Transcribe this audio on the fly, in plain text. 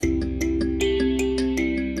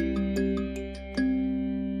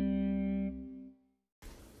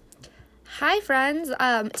Hi, friends.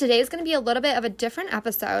 Today is going to be a little bit of a different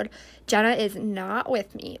episode. Jenna is not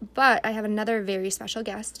with me, but I have another very special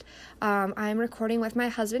guest. I'm recording with my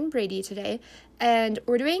husband, Brady, today, and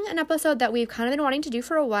we're doing an episode that we've kind of been wanting to do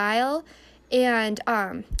for a while, and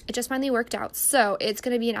it just finally worked out. So it's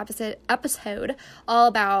going to be an episode all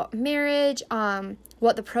about marriage,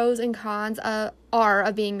 what the pros and cons are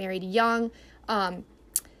of being married young,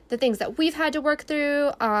 the things that we've had to work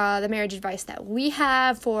through, the marriage advice that we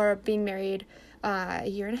have for being married a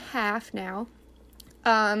year and a half now.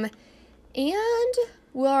 And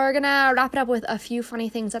we're going to wrap it up with a few funny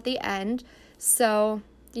things at the end. So,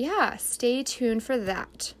 yeah, stay tuned for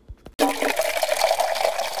that.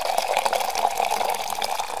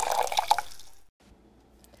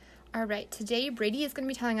 All right, today Brady is going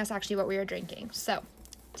to be telling us actually what we are drinking. So,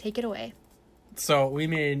 take it away. So we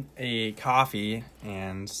made a coffee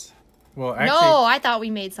and, well, actually... No, I thought we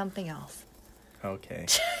made something else. Okay.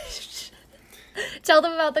 Tell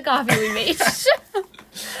them about the coffee we made.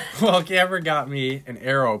 Well, Camber got me an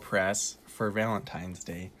AeroPress for Valentine's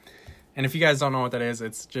Day. And if you guys don't know what that is,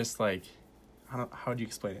 it's just like, how do you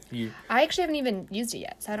explain it? I actually haven't even used it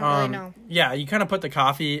yet, so I don't really know. Yeah, you kind of put the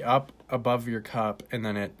coffee up above your cup and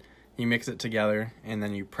then you mix it together and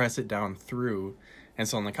then you press it down through. And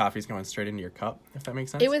so when the coffee's going straight into your cup, if that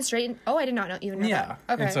makes sense. It went straight in. Oh, I did not even know that.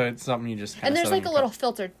 Okay. And so it's something you just And there's like a little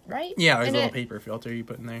filter, right? Yeah, there's a little paper filter you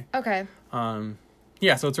put in there. Okay.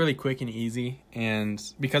 Yeah, so it's really quick and easy. And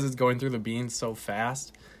because it's going through the beans so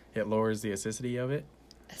fast, it lowers the acidity of it.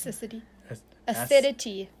 Acidity?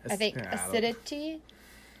 Acidity, I think. Acidity?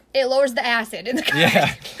 It lowers the acid in the coffee.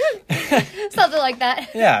 Yeah. Something like that.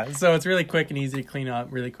 Yeah, so it's really quick and easy to clean up,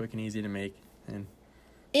 really quick and easy to make.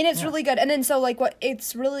 And it's really good. And then so like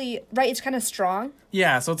it's really, right, it's kind of strong.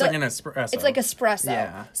 Yeah, so it's like an espresso. It's like espresso.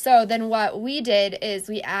 Yeah. So then what we did is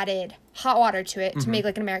we added hot water to it to make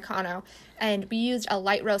like an Americano. And we used a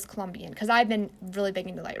light roast Colombian because I've been really big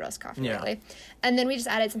into light roast coffee lately. And then we just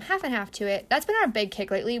added some half and half to it. That's been our big kick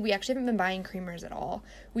lately. We actually haven't been buying creamers at all.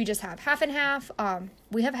 We just have half and half.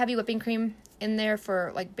 We have heavy whipping cream in there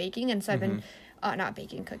for like baking. And so I've been... not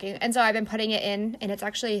baking, cooking. And so I've been putting it in, and it's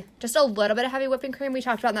actually just a little bit of heavy whipping cream. We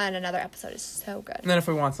talked about that in another episode. It's so good. And then if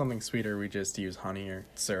we want something sweeter, we just use honey or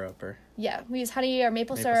syrup or... Yeah, we use honey or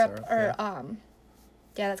maple syrup or,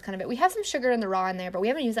 yeah, that's kind of it. We have some sugar in the raw in there, but we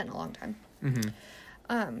haven't used that in a long time.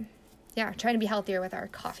 Yeah, trying to be healthier with our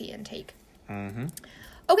coffee intake.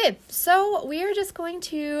 Okay, so we are just going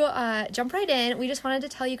to jump right in. We just wanted to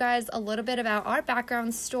tell you guys a little bit about our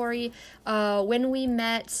background story, when we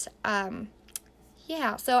met...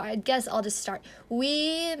 Yeah, so I guess I'll just start.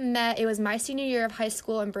 We met, it was my senior year of high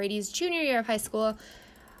school and Brady's junior year of high school.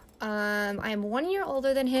 I am 1 year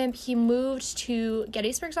older than him. He moved to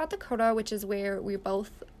Gettysburg, South Dakota, which is where we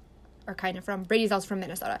both are kind of from. Brady's also from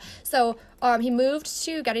Minnesota. So he moved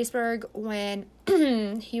to Gettysburg when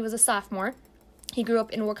he was a sophomore. He grew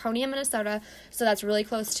up in Waconia, Minnesota, so that's really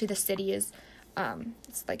close to the cities.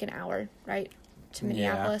 It's like an hour, right, to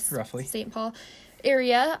Minneapolis, roughly. St. Paul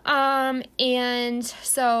area. And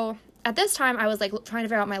so at this time I was like trying to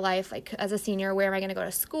figure out my life, like as a senior, where am I going to go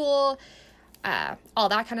to school, all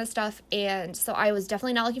that kind of stuff. And so I was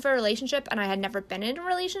definitely not looking for a relationship, and I had never been in a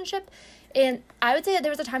relationship. And I would say that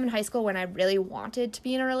there was a time in high school when I really wanted to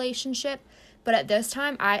be in a relationship, but at this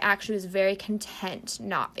time I actually was very content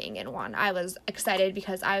not being in one. I was excited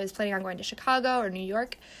because I was planning on going to Chicago or New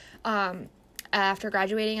York after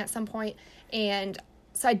graduating at some point, and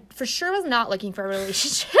so I for sure was not looking for a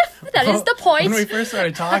relationship. That is the point. When we first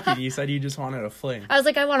started talking, you said you just wanted a fling. I was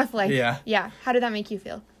like, I want a fling. Yeah. Yeah. How did that make you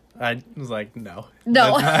feel? I was like, no.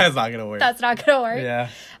 No. That's not going to work. That's not going to work. Yeah.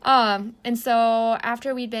 And so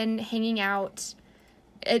after we'd been hanging out,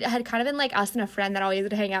 it had kind of been like us and a friend that always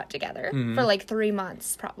would hang out together for like 3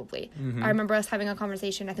 months probably. I remember us having a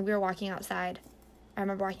conversation. I think we were walking outside. I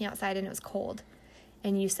remember walking outside and it was cold.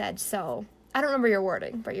 And you said, so. I don't remember your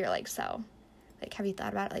wording, but you're like, so. Like, have you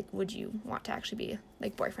thought about it? Like, would you want to actually be,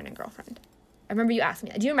 like, boyfriend and girlfriend? I remember you asked me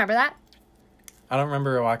that. Do you remember that? I don't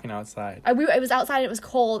remember walking outside. It was outside and it was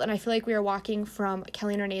cold, and I feel like we were walking from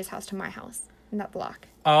Kelly and Renee's house to my house in that block.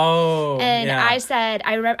 Oh, and yeah. I said,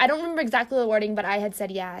 I don't remember exactly the wording, but I had said,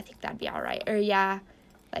 yeah, I think that'd be all right. Or, yeah,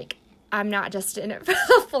 like, I'm not just in it for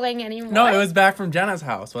the fling anymore. No, it was back from Jenna's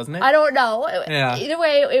house, wasn't it? I don't know. Yeah. Either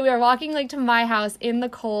way, we were walking, like, to my house in the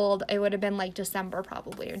cold. It would have been, like, December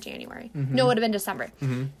probably, or January. No, it would have been December.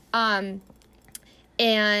 And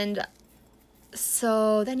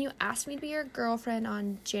so then you asked me to be your girlfriend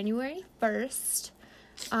on January 1st.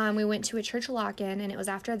 We went to a church lock-in, and it was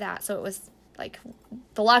after that. So it was, like,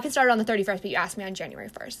 the lock-in started on the 31st, but you asked me on January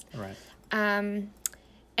 1st. Right.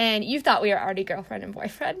 And you thought we were already girlfriend and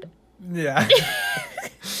boyfriend. Yeah.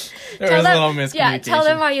 There was a little miscommunication. Yeah, tell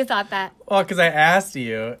them why you thought that. Well, because I asked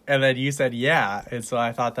you, and then you said yeah, and so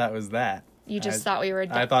I thought that was that. You just thought we were...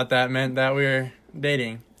 I thought that meant that we were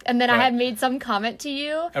dating. And then I had made some comment to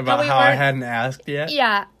you. About how I hadn't asked yet?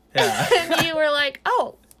 Yeah. Yeah. And you were like,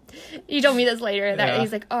 oh. You told me this later. That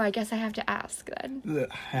he's like, oh, I guess I have to ask then.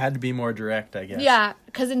 I had to be more direct, I guess. Yeah,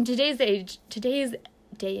 because in today's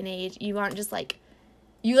day and age, you aren't just like...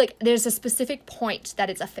 there's a specific point that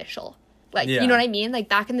it's official. Like, you know what I mean? Like,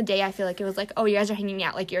 back in the day, I feel like it was like, oh, you guys are hanging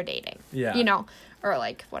out, like, you're dating. Yeah. You know? Or,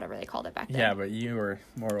 like, whatever they called it back then. Yeah, but you were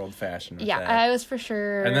more old-fashioned with that. I was for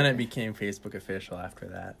sure. And then it became Facebook official after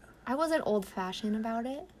that. I wasn't old-fashioned about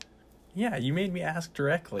it. Yeah, you made me ask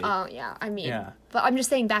directly. Oh, yeah. I mean, yeah. But I'm just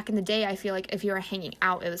saying, back in the day, I feel like if you were hanging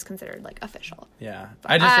out, it was considered, like, official. Yeah.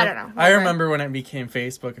 I don't know. I remember when it became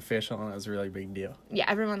Facebook official, and it was a really big deal. Yeah,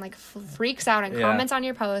 everyone, like, freaks out and comments on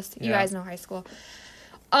your post. You guys know high school.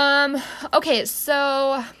 Okay,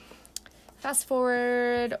 so fast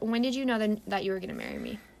forward. When did you know that you were going to marry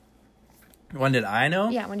me? When did I know?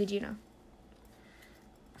 Yeah, when did you know?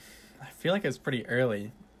 I feel like it was pretty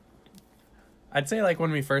early. I'd say, like,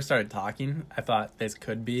 when we first started talking, I thought this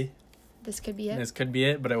could be it. This could be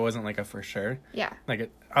it, but it wasn't, like, a for sure. Yeah. Like,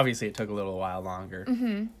 obviously it took a little while longer.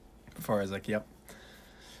 Mm-hmm. Before I was like, yep.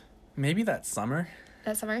 Maybe that summer.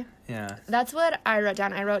 That summer? Yeah. That's what I wrote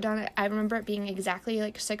down. I remember it being exactly,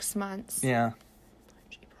 like, 6 months. Yeah.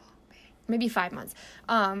 Maybe 5 months.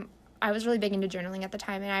 I was really big into journaling at the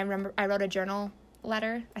time, and I remember I wrote a journal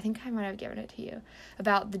letter. I think I might have given it to you.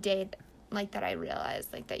 About the day, like, that I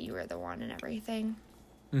realized, like, that you were the one and everything.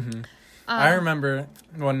 Mm-hmm. I remember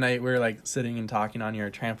one night we were, like, sitting and talking on your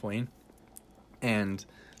trampoline, and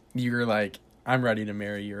you were like, I'm ready to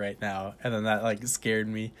marry you right now. And then that, like, scared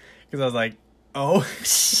me, because I was like, oh.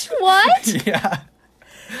 What? Yeah.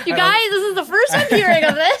 You guys, this is the first I'm hearing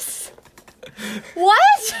of this.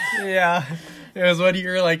 What? Yeah. It was when you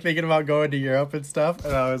were, like, thinking about going to Europe and stuff,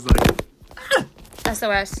 and I was like...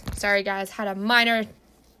 SOS. Sorry, guys. Had a minor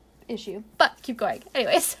issue, but keep going.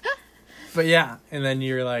 Anyways. But yeah, and then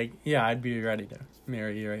you were like, yeah, I'd be ready to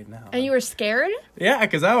marry you right now. And you were scared? Yeah,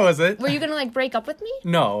 because I wasn't. Were you going to, like, break up with me?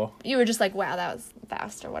 No. You were just like, wow, that was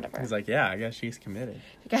fast or whatever. I was like, yeah, I guess she's committed.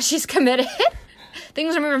 I guess she's committed.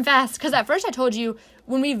 Things are moving fast. Because at first I told you,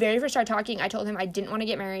 when we very first started talking, I told him I didn't want to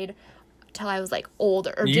get married till I was, like,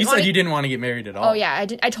 older. You said you didn't want to get married at all. Oh, yeah.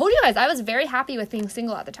 I told you guys I was very happy with being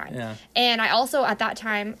single at the time. Yeah. And I also, at that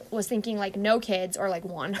time, was thinking, like, no kids or, like,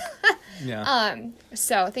 one. Yeah.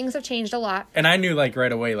 So things have changed a lot. And I knew, like,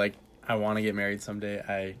 right away, like, I want to get married someday.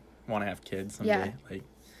 I want to have kids someday. Yeah. Like,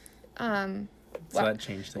 so well, that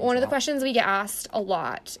changed things. One of the questions we get asked a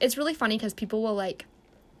lot, it's really funny because people will, like,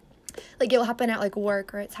 it'll happen at, like,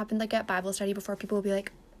 work, or it's happened, like, at Bible study before. People will be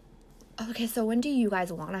like, okay, so when do you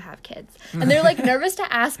guys want to have kids? And they're, like, nervous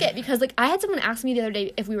to ask it because, like, I had someone ask me the other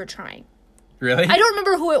day if we were trying. Really? I don't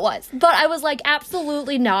remember who it was, but I was like,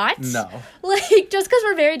 absolutely not. No. Like, just because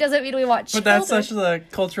we're married doesn't mean we want children. But that's such a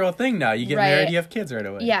cultural thing now. You get married, you have kids right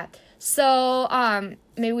away. Yeah. So,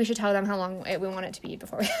 maybe we should tell them how long we want it to be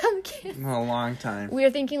before we have kids. A long time. We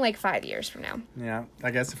are thinking, like, 5 years from now. Yeah.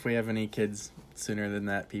 I guess if we have any kids sooner than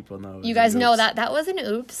that, people know. You guys know that was an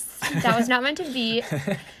oops. That was not meant to be.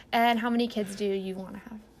 And how many kids do you want to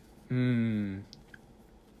have?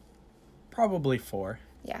 Probably 4.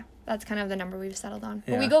 Yeah, that's kind of the number we've settled on.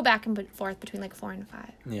 Yeah. But we go back and forth between, like, 4 and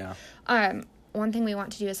 5. Yeah. One thing we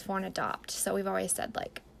want to do is 4 and adopt. So we've always said,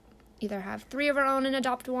 like, either have 3 of our own and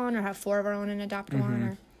adopt one, or have 4 of our own and adopt one,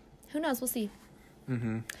 or who knows? We'll see.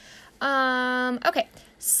 Okay,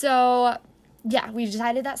 so yeah, we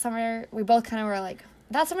decided that summer. We both kind of were like,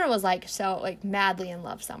 that summer was like so like madly in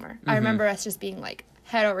love summer. I remember us just being like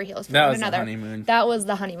head over heels for one another. That was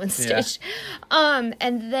the honeymoon stage. Yeah.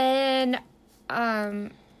 And then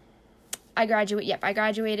I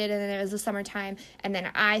graduated, and then it was the summertime, and then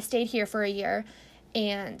I stayed here for a year,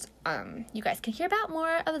 and you guys can hear about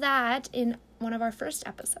more of that in one of our first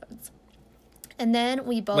episodes. And then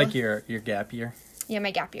we both... Like your gap year? Yeah,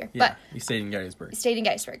 my gap year. Yeah, but you stayed in Gettysburg.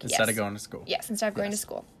 Yes. Instead of going to school. Yes, instead of going to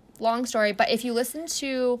school. Long story, but if you listen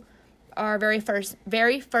to our very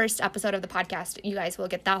first episode of the podcast, you guys will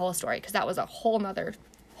get that whole story, because that was a whole nother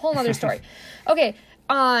story. Okay,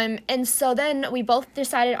 and so then we both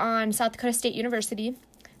decided on South Dakota State University,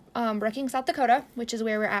 Brookings, South Dakota, which is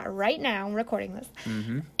where we're at right now, recording this.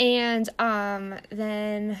 And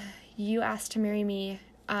then you asked to marry me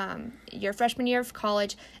your freshman year of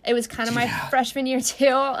college. It was kind of my freshman year too.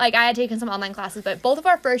 Like, I had taken some online classes, but both of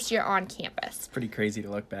our first year on campus. It's pretty crazy to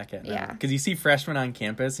look back at now. Yeah. Because you see freshmen on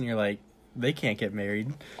campus and you're like, they can't get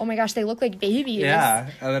married. Oh my gosh, they look like babies. Yeah,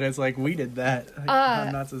 and then it's like, we did that. Like, how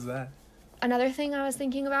nuts is that? Another thing I was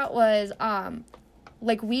thinking about was,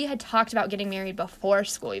 like, we had talked about getting married before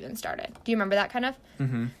school even started. Do you remember that kind of?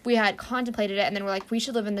 Mm-hmm. We had contemplated it, and then we're like, we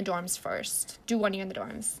should live in the dorms first. Do 1 year in the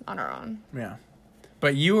dorms on our own. Yeah.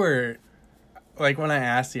 But you were, like, when I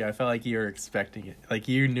asked you, I felt like you were expecting it. Like,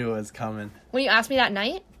 you knew it was coming. When you asked me that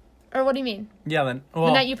night? Or what do you mean? Yeah, then, well,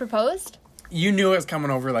 the night you proposed? You knew it was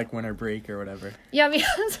coming over, like, winter break or whatever. Yeah,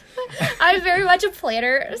 because I'm very much a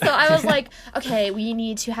planner. So I was like, okay, we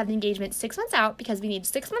need to have the engagement 6 months out because we need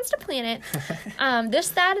 6 months to plan it. This,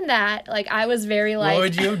 that, and that. Like, I was very like... What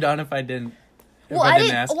would you have done if I didn't? Well, I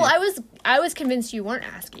didn't ask you? I was convinced you weren't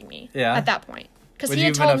asking me. Yeah. At that point, because he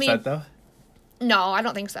had told me. Would you have been upset though? No, I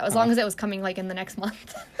don't think so. As long as it was coming like in the next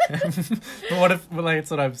month. But what if? Like,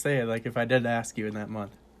 that's what I'm saying. Like, if I did ask you in that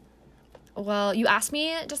month. Well, you asked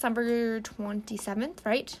me December 27th,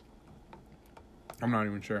 right? I'm not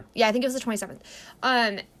even sure. Yeah, I think it was the 27th.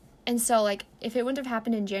 And so, like, if it wouldn't have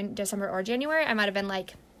happened in December or January, I might have been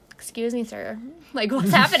like, excuse me, sir. Like,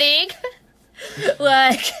 what's happening?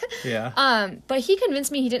 Like, yeah. But he convinced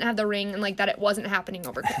me he didn't have the ring and, like, that it wasn't happening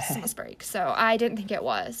over Christmas break. So I didn't think it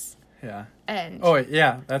was. Yeah. And oh,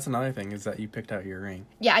 yeah, that's another thing is that you picked out your ring.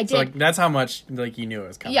 Yeah, I did. So, like, that's how much, like, you knew it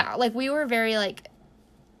was coming. Yeah, like, we were very, like,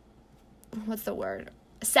 what's the word?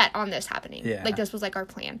 Set on this happening. Yeah. Like, this was, like, our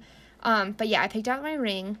plan. But, yeah, I picked out my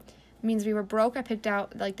ring. It means we were broke. I picked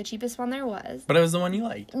out, like, the cheapest one there was. But it was the one you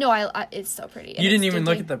liked. No, it's so pretty. You didn't even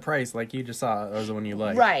look at the price. Like, you just saw it was the one you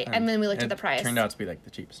liked. Right, and then we looked at the price. It turned out to be, like, the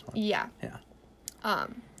cheapest one. Yeah. Yeah.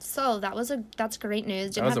 So that's great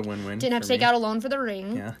news. That was a win-win. Didn't have to take out a loan for the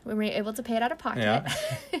ring. Yeah. We were able to pay it out of pocket.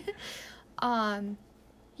 Yeah.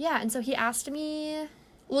 Yeah, and so he asked me...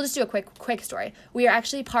 We'll just do a quick story. We were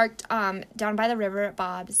actually parked down by the river at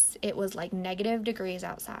Bob's. It was like -degrees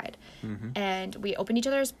outside. Mm-hmm. And we opened each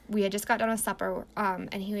other's... We had just got done with supper,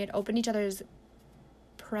 and he had opened each other's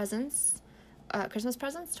presents, Christmas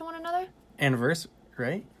presents to one another. Anniversary,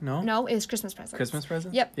 right? No? No, it was Christmas presents. Christmas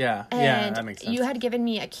presents? Yep. Yeah, and yeah, that makes sense. You had given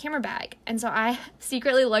me a camera bag, and so I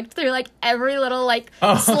secretly looked through, like, every little, like,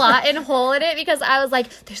 slot and hole in it because I was like,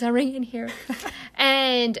 there's a ring in here.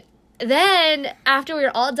 And... Then, after we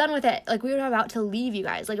were all done with it, like, we were about to leave, you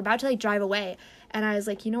guys. Like, about to, like, drive away. And I was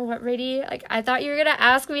like, you know what, Brady? Like, I thought you were going to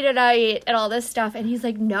ask me tonight and all this stuff. And he's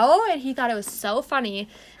like, no. And he thought it was so funny.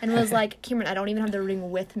 And was like, Cameron, I don't even have the ring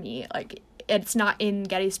with me. Like, it's not in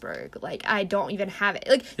Gettysburg. Like, I don't even have it.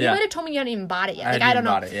 Like, you might have told me you hadn't even bought it yet. Like, I don't know.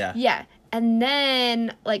 Bought it, yeah. Yeah. And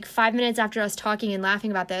then, like, 5 minutes after us talking and laughing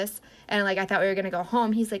about this, and, like, I thought we were going to go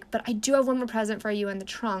home, he's like, but I do have one more present for you in the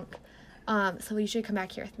trunk. So you should come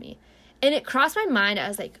back here with me. And it crossed my mind. I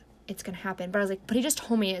was like, it's going to happen. But I was like, but he just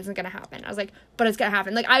told me it isn't going to happen. I was like, but it's going to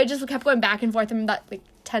happen. Like, I just kept going back and forth. And about, like,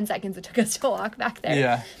 10 seconds it took us to walk back there.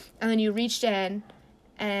 Yeah. And then you reached in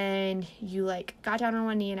and you, like, got down on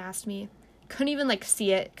one knee and asked me. Couldn't even, like,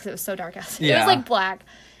 see it because it was so dark outside. Yeah. It was, like, black.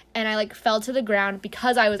 And I, like, fell to the ground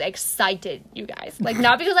because I was excited, you guys. Like,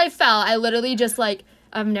 not because I fell. I literally just, like,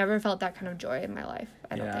 I've never felt that kind of joy in my life.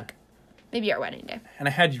 I don't think. Maybe our wedding day. And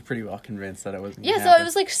I had you pretty well convinced that it wasn't gonna happen. So it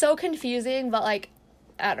was, like, so confusing, but, like,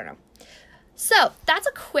 I don't know. So that's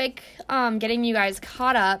a quick getting you guys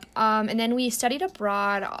caught up. And then we studied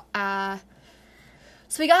abroad.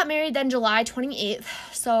 So we got married then July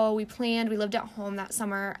 28th. So we lived at home that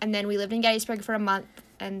summer. And then we lived in Gettysburg for a month.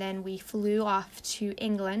 And then we flew off to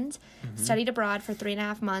England, studied abroad for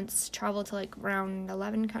 3.5 months, traveled to, like, around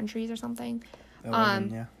 11 countries or something.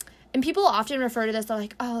 11, yeah. And people often refer to this, they're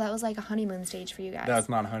like, oh, that was like a honeymoon stage for you guys. That was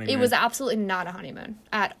not a honeymoon. It was absolutely not a honeymoon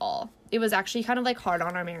at all. It was actually kind of, like, hard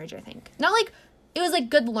on our marriage, I think. Not, like, it was, like,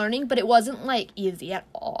 good learning, but it wasn't, like, easy at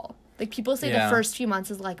all. Like, people say the first few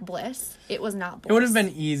months is, like, bliss. It was not bliss. It would have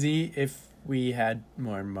been easy if we had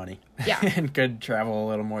more money. Yeah. And could travel a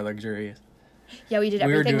little more luxurious. Yeah, we did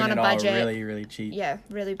everything on a budget. All really, really cheap. Yeah,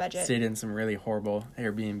 really budget. Stayed in some really horrible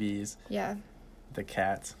Airbnbs. Yeah. The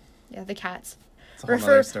cats. Yeah, the cats.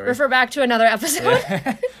 Refer back to another episode.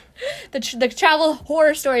 Yeah. the travel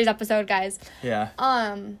horror stories episode, guys. Yeah.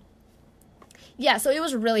 Yeah, so it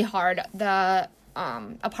was really hard. The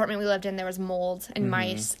apartment we lived in, there was mold and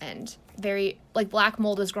mice and very, like, black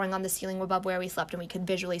mold was growing on the ceiling above where we slept, and we could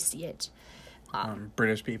visually see it.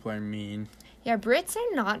 British people are mean. Yeah, Brits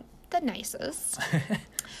are not the nicest.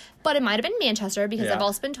 But it might have been Manchester because I've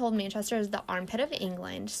also been told Manchester is the armpit of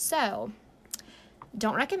England. So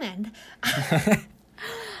don't recommend.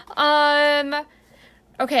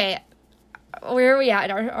 Okay. Where are we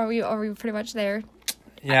at? Are we pretty much there?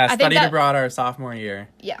 Yeah, studied abroad our sophomore year.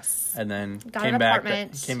 Yes. And then came back to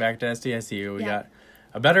SDSU. We got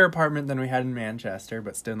a better apartment than we had in Manchester,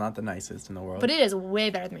 but still not the nicest in the world. But it is way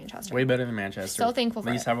better than Manchester. Way better than Manchester. So thankful for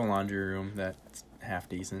it. At least have a laundry room that's half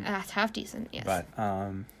decent. That's half decent, yes. But,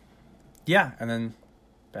 yeah, and then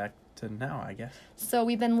back to now, I guess. So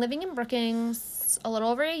we've been living in Brookings a little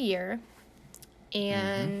over a year.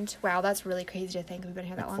 And, wow, that's really crazy to think we've been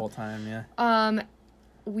here that long. Full time, yeah.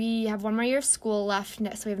 We have one more year of school left,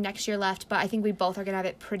 so we have next year left, but I think we both are going to have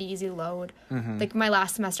it pretty easy load. Mm-hmm. Like, my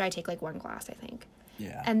last semester, I take, like, one class, I think.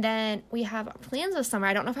 Yeah. And then we have plans this summer.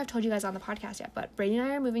 I don't know if I've told you guys on the podcast yet, but Brady and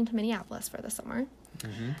I are moving to Minneapolis for the summer.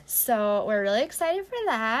 Mm-hmm. So we're really excited for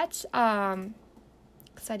that.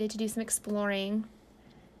 Excited to do some exploring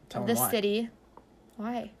of the city.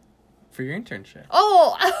 Why? For your internship.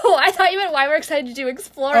 Oh, I thought you meant why we're excited to do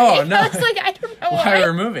exploring. Oh, no. I was like, I don't know why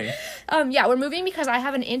we're moving. Yeah, we're moving because I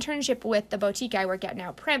have an internship with the boutique I work at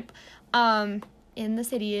now, Primp, in the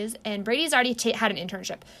cities, and Brady's already had an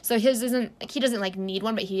internship. So he doesn't like need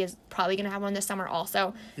one, but he is probably going to have one this summer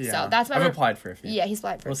also. Yeah. So that's why I've applied for a few. Yeah, he's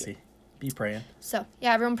applied for a few. We'll see. Be praying. So,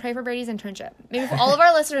 yeah, everyone pray for Brady's internship. Maybe if all of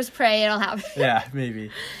our listeners pray, it'll happen. Yeah,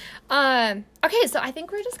 maybe. Okay, so I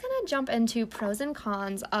think we're just going to jump into pros and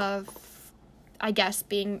cons of, I guess,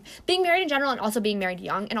 being married in general, and also being married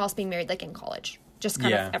young, and also being married, like, in college. Just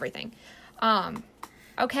kind of everything.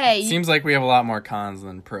 Okay. Seems like we have a lot more cons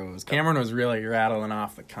than pros. Cameron was really rattling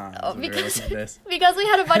off the cons because we because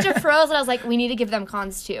had a bunch of pros, and I was like, we need to give them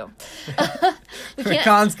cons, too. The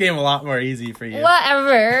cons came a lot more easy for you.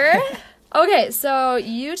 Whatever. Okay, so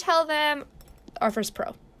you tell them our first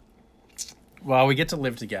pro. Well, we get to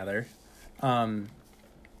live together. I'd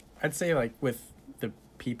say, like, with the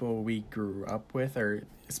people we grew up with, or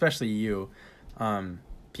especially you,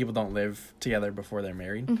 people don't live together before they're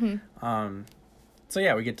married. Mm-hmm. So,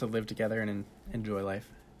 yeah, we get to live together and enjoy life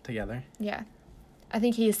together. Yeah. I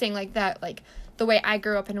think he's saying, like, that, like, the way I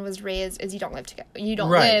grew up and was raised is you don't live together. You don't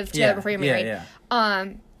live together before you're married. Yeah.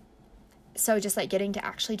 So just, like, getting to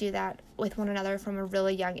actually do that with one another from a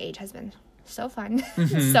really young age has been so fun.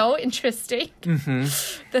 Mm-hmm. So interesting.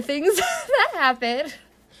 Mm-hmm. The things that happen.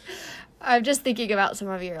 I'm just thinking about some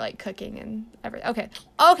of your, like, cooking and everything.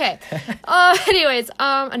 Okay. Anyways,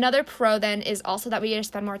 another pro then is also that we get to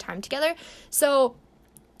spend more time together. So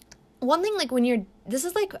one thing, like, this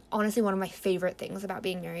is, like, honestly one of my favorite things about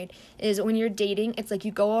being married is when you're dating, it's like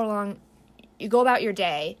you go about your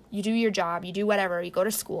day, you do your job, you do whatever, you go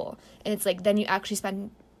to school, and it's like then you actually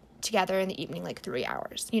spend together in the evening, like 3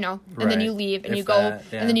 hours, you know, and then you leave and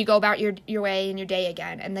and then you go about your way in your day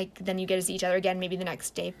again, and like then you get to see each other again maybe the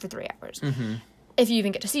next day for 3 hours, mm-hmm. if you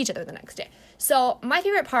even get to see each other the next day. So my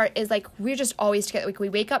favorite part is, like, we're just always together. Like, we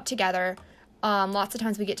wake up together. Lots of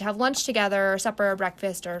times we get to have lunch together, or supper, or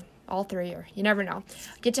breakfast, or all three, or you never know.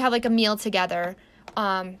 Get to have, like, a meal together.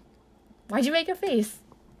 Why'd you make a face?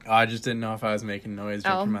 Oh, I just didn't know if I was making noise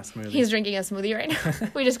drinking my smoothie. He's drinking a smoothie right now.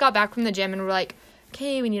 We just got back from the gym and we're like,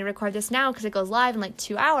 okay, we need to record this now because it goes live in like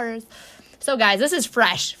 2 hours. So, guys, this is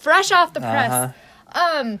fresh off the press.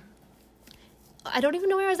 I don't even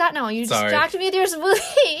know where I was at now. You distracted me with your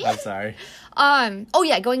smoothie. I'm sorry. Oh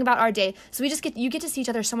yeah, going about our day. So you get to see each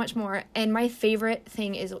other so much more. And my favorite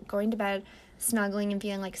thing is going to bed, snuggling, and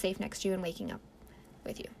feeling like safe next to you and waking up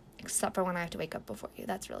with you. Except for when I have to wake up before you.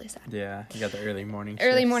 That's really sad. Yeah, you got the early morning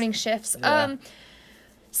shifts. Yeah.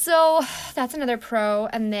 So that's another pro.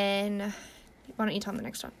 And then, why don't you tell them the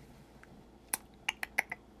next one?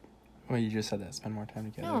 Well, you just said that. Spend more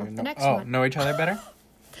time together. No, the next one. Know each other better?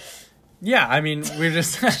 Yeah, I mean, we're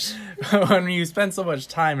just... when you spend so much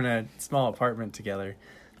time in a small apartment together,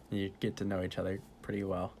 you get to know each other pretty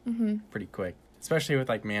well. Mm-hmm. Pretty quick. Especially with,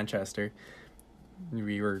 like, Manchester.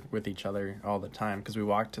 We were with each other all the time because we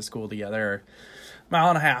walked to school together, a mile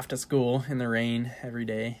and a half to school in the rain every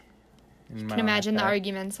day. You can imagine the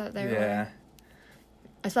arguments that there were.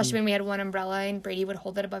 Especially when we had one umbrella and Brady would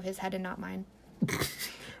hold it above his head and not mine.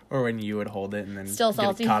 Or when you would hold it and then still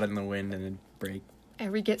salty. Get caught in the wind and it'd break.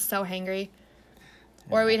 And we'd get so hangry.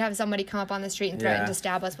 Yeah. Or we'd have somebody come up on the street and threaten to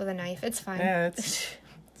stab us with a knife. It's fine. Yeah, it's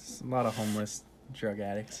a lot of homeless drug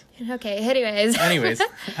addicts. Okay, anyways,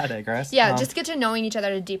 I digress. Yeah, just get to knowing each other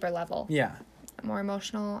at a deeper level. Yeah. More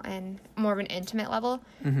emotional and more of an intimate level.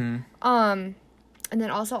 Mm-hmm. And then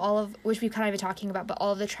also which we've kind of been talking about, but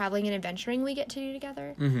all of the traveling and adventuring we get to do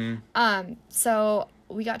together. Mm-hmm. So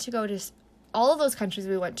we got to go to all of those countries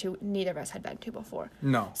we went to, neither of us had been to before.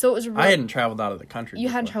 No. So it was I hadn't traveled out of the country You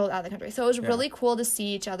before. hadn't traveled out of the country. So it was really cool to see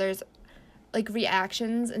each other's, like,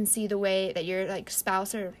 reactions and see the way that your, like,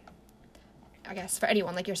 spouse or I guess for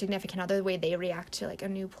anyone, like your significant other, the way they react to like a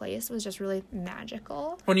new place was just really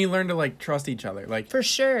magical. When you learn to like trust each other, like for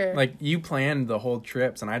sure, like you planned the whole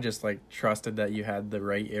trips, and I just like trusted that you had the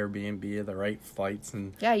right Airbnb, the right flights,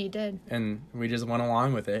 and yeah, you did, and we just went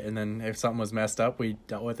along with it. And then if something was messed up, we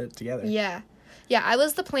dealt with it together. Yeah, I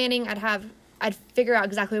was the planning. I'd figure out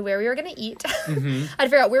exactly where we were gonna eat. Mm-hmm. I'd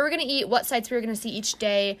figure out where we were gonna eat, what sites we were gonna see each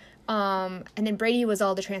day. And then Brady was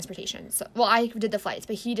all the transportation. So, well, I did the flights,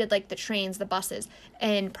 but he did like the trains, the buses.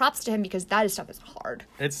 And props to him because that stuff is hard.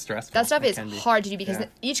 It's stressful. That stuff is hard to do because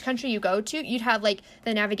each country you go to, you'd have like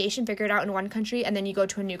the navigation figured out in one country, and then you go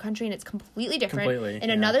to a new country and it's completely different in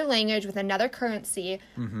another language with another currency.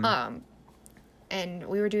 Mm-hmm. And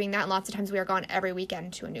we were doing that, and lots of times we were gone every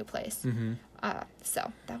weekend to a new place. Mm-hmm.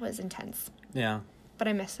 So that was intense. Yeah. But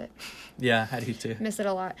I miss it. Yeah, I do too. Miss it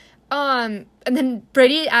a lot. And then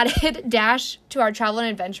Brady added Dash to our Travel and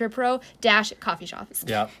Adventure Pro Dash coffee shops.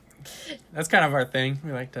 Yeah. That's kind of our thing.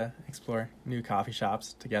 We like to explore new coffee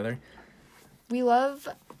shops together. We love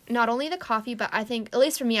not only the coffee, but I think, at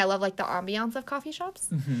least for me, I love like the ambiance of coffee shops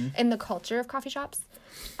and the culture of coffee shops.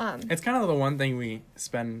 It's kind of the one thing we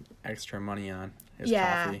spend extra money on is coffee.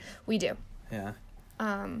 Yeah, we do. Yeah.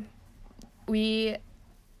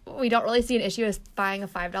 We don't really see an issue with buying a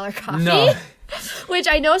 $5 coffee. No. Which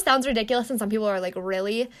I know sounds ridiculous, and some people are like,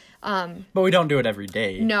 really? But we don't do it every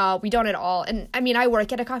day. No, we don't at all. And I mean, I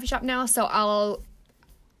work at a coffee shop now, so I'll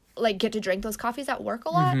like get to drink those coffees at work a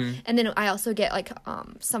lot. And then I also get like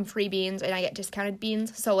some free beans, and I get discounted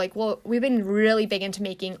beans. So like we've been really big into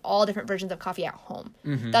making all different versions of coffee at home.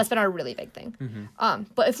 That's been our really big thing.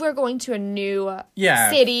 But if we're going to a new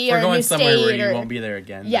city or a new state, where you won't be there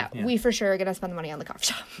again. Yeah, we for sure are gonna spend the money on the coffee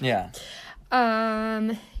shop. Yeah.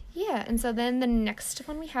 Yeah, and so then the next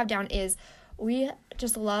one we have down is we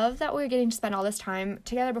just love that we're getting to spend all this time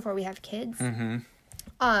together before we have kids.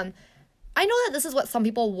 I know that this is what some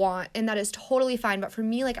people want, and that is totally fine, but for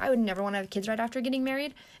me, like, I would never want to have kids right after getting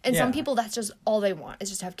married, and some people, that's just all they want, is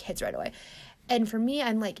just to have kids right away. And for me,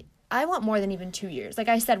 I'm like, I want more than even 2 years. Like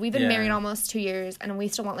I said, we've been married almost 2 years, and we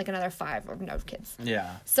still want, like, another 5 of no kids.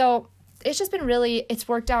 Yeah. So it's just been it's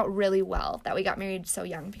worked out really well that we got married so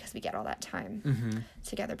young, because we get all that time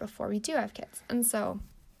together before we do have kids. And so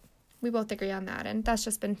we both agree on that, and that's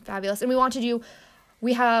just been fabulous. And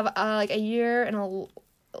we have like a year and a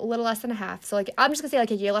little less than a half. So like I'm just gonna say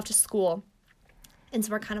like a year left of school, and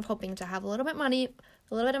so we're kind of hoping to have a little bit of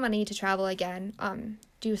money to travel again,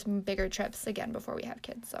 do some bigger trips again before we have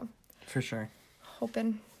kids. So for sure,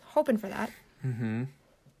 hoping for that.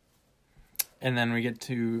 And then we get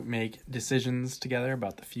to make decisions together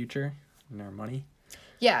about the future and our money.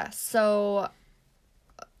 Yeah. So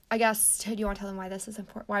I guess, do you want to tell them why this is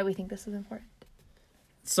important? Why we think this is important?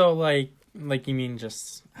 So like you mean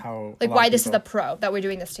just how... Like why this is the pro, that we're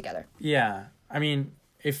doing this together. Yeah. I mean,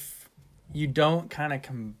 if you don't kind of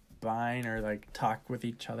combine or like talk with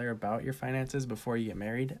each other about your finances before you get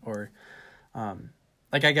married, or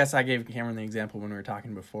like I guess I gave Cameron the example when we were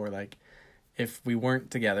talking before, like if we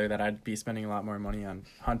weren't together, that I'd be spending a lot more money on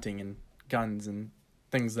hunting and guns and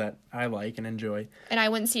things that I like and enjoy. And I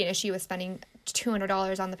wouldn't see an issue with spending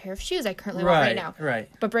 $200 on the pair of shoes I currently want right now. Right.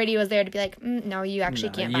 But Brady was there to be like, no, you actually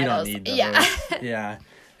can't buy those. Need those. Yeah. Yeah.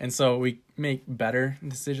 And so we make better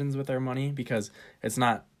decisions with our money, because it's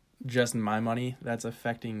not just my money that's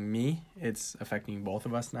affecting me. It's affecting both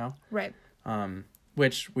of us now. Right.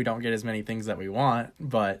 Which we don't get as many things that we want,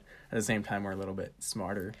 but at the same time, we're a little bit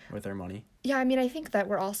smarter with our money. Yeah. I mean, I think that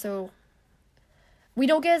we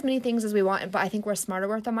don't get as many things as we want, but I think we're smarter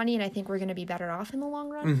with the money, and I think we're going to be better off in the long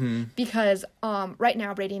run. Because right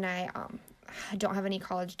now, Brady and I don't have any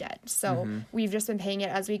college debt. So we've just been paying it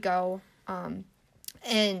as we go.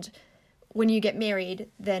 And when you get married,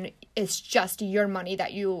 then it's just your money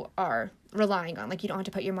that you are relying on. Like, you don't have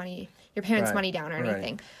to put your parents' money down or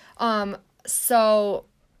anything. So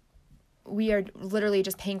we are literally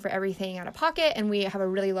just paying for everything out of pocket, and we have a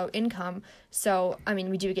really low income. So, I mean,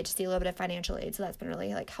 we do get to see a little bit of financial aid, so that's been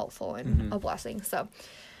really, like, helpful and a blessing. So,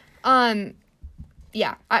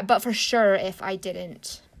 yeah. But for sure, if I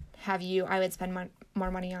didn't have you, I would spend more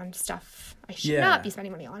money on stuff I should not be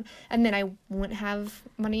spending money on. And then I wouldn't have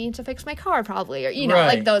money to fix my car, probably, or, you know,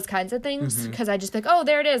 like those kinds of things. Because I'd just be like, oh,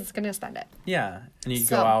 there it is, going to spend it. Yeah. And you'd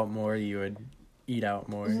go out more, you would eat out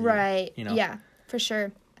more. Right. You know. Yeah, for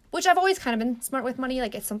sure. Which I've always kind of been smart with money.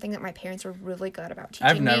 Like, it's something that my parents were really good about teaching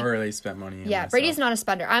me. I've never really spent money on myself. Brady's not a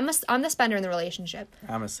spender. I'm the spender in the relationship.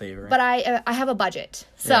 I'm a saver. But I have a budget.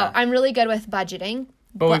 So I'm really good with budgeting.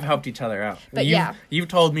 But we've helped each other out. But you've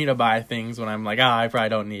told me to buy things when I'm like, I probably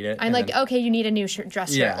don't need it. I'm like, okay, you need a new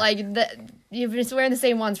dress shirt. Like, you've been wearing the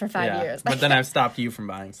same ones for 5 years. But then I've stopped you from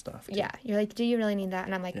buying stuff. Too. Yeah. You're like, do you really need that?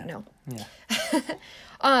 And I'm like, yeah. no. Yeah.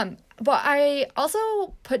 But I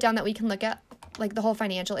also put down that we can look at like the whole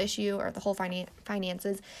financial issue or the whole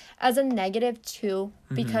finances as a negative too,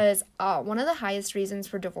 because one of the highest reasons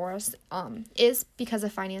for divorce is because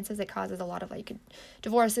of finances. It causes a lot of like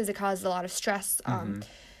divorces. It causes a lot of stress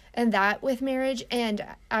and that with marriage. And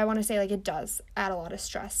I want to say like it does add a lot of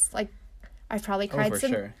stress. Like I've probably cried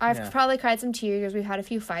probably cried some tears. We've had a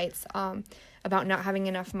few fights about not having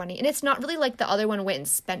enough money. And it's not really like the other one went and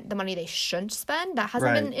spent the money they shouldn't spend. That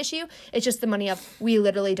hasn't been an issue. It's just the money of, we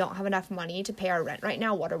literally don't have enough money to pay our rent right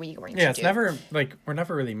now. What are we going to do? Yeah, it's never, like, we're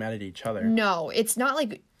never really mad at each other. No, it's not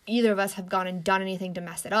like either of us have gone and done anything to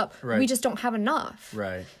mess it up. Right. We just don't have enough.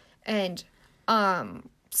 Right. And, well,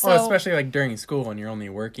 especially, like, during school when you're only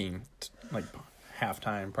working, like,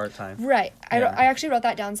 half-time, part-time. Right. Yeah. I actually wrote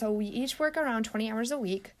that down. So we each work around 20 hours a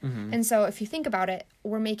week. And so if you think about it,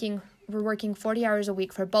 we're working 40 hours a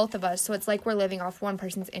week for both of us. So it's like we're living off one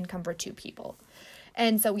person's income for two people.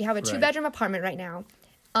 And so we have a 2-bedroom apartment right now.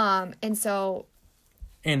 And so...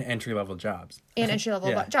 And entry-level jobs. And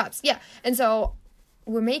entry-level jobs. Yeah. And so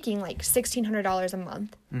we're making like $1,600 a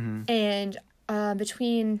month. And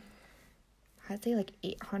between, I'd say like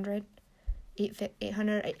 800,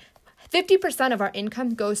 50% of our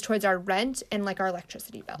income goes towards our rent and like our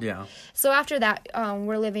electricity bill. Yeah. So after that,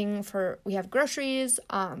 we have groceries,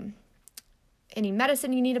 any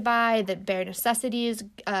medicine you need to buy, the bare necessities,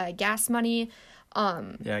 gas money.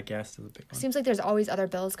 Gas is a big one. Seems like there's always other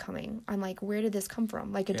bills coming. I'm like, where did this come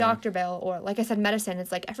from? Like a doctor bill, or like I said, medicine.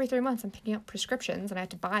 It's like every 3 months I'm picking up prescriptions and I have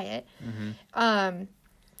to buy it.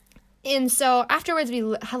 And so afterwards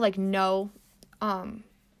we had like no,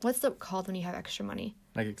 what's it called when you have extra money?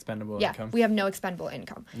 Like expendable income? Yeah, we have no expendable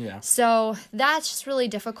income. Yeah. So that's just really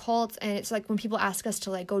difficult. And it's like when people ask us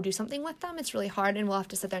to like go do something with them, it's really hard. And we'll have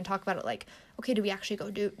to sit there and talk about it like, okay, do we actually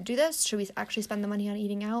go do this? Should we actually spend the money on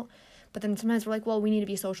eating out? But then sometimes we're like, well, we need to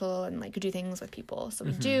be social and like do things with people. So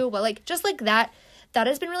we do. But like just like that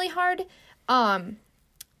has been really hard.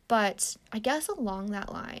 But I guess along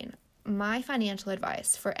that line, my financial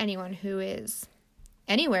advice for anyone who is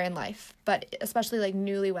anywhere in life, but especially like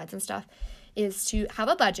newlyweds and stuff, is to have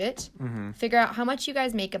a budget, figure out how much you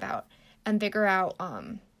guys make and figure out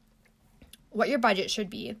what your budget should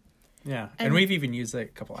be. Yeah, and we've even used like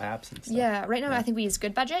a couple apps and stuff. Yeah, right now I think we use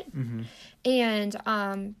Good Budget. And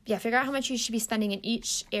figure out how much you should be spending in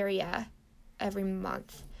each area every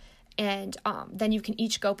month. And then you can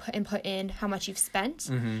each go put in how much you've spent.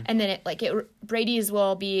 And then Brady's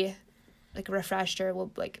will be like refreshed or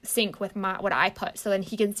will like sync with what I put. So then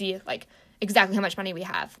he can see like exactly how much money we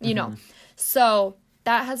have, you know. So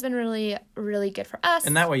that has been really, really good for us.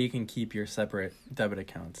 And that way you can keep your separate debit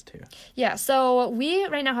accounts too. Yeah, so we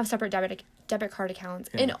right now have separate debit card accounts.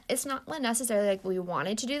 Yeah. And it's not necessarily like we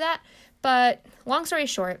wanted to do that. But long story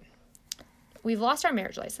short, we've lost our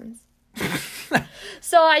marriage license.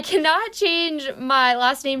 So I cannot change my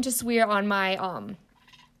last name to Swear on my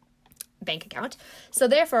bank account. So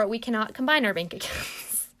therefore, we cannot combine our bank accounts.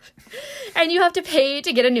 And you have to pay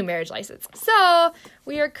to get a new marriage license. So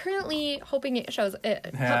we are currently hoping it shows up.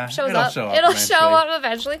 It'll show up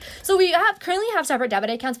eventually. So we currently have separate debit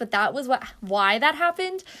accounts, but that was why that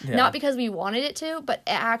happened. Yeah. Not because we wanted it to, but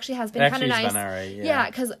it actually has been kind of nice. Been all right, yeah,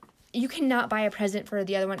 because you cannot buy a present for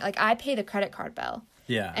the other one. Like I pay the credit card bill.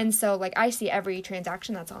 Yeah. And so like I see every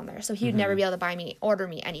transaction that's on there. So he'd never be able to order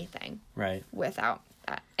me anything. Right. Without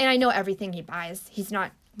that. And I know everything he buys.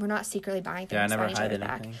 We're not secretly buying things. Yeah, I never hide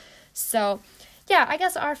anything. So, yeah, I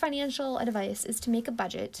guess our financial advice is to make a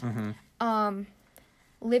budget.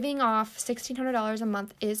 Living off $1,600 a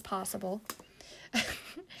month is possible.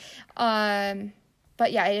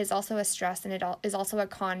 But yeah, it is also a stress, and it is also a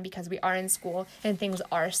con because we are in school and things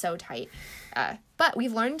are so tight. But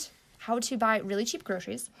we've learned how to buy really cheap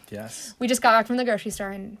groceries. Yes. We just got back from the grocery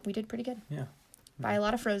store and we did pretty good. Yeah. Buy a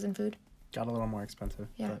lot of frozen food. Got a little more expensive.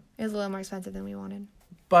 Yeah, it was a little more expensive than we wanted.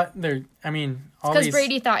 But because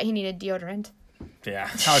Brady thought he needed deodorant. Yeah,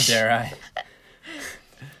 how dare I?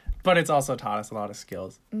 But it's also taught us a lot of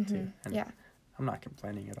skills too. And yeah, I'm not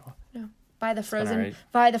complaining at all. No, buy the frozen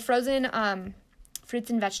fruits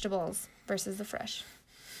and vegetables versus the fresh.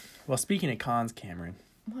 Well, speaking of cons, Cameron.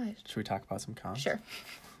 What? Should we talk about some cons? Sure.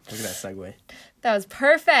 Look at that segue. That was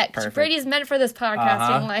perfect. Brady's meant for this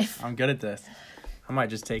podcasting life. I'm good at this. I might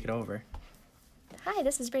just take it over. Hi,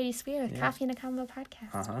 this is Brady Spear with Coffee and a Combo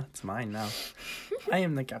podcast. It's mine now. I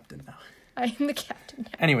am the captain now. I am the captain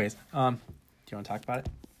now. Anyways, do you want to talk about it?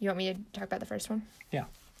 You want me to talk about the first one? Yeah.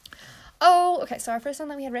 Oh, okay. So our first one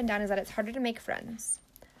that we had written down is that it's harder to make friends.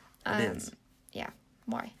 It is. Yeah.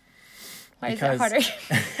 Why? Why is it harder?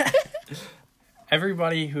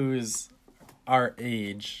 Everybody who's our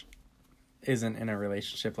age isn't in a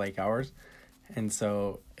relationship like ours. And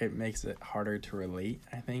so it makes it harder to relate,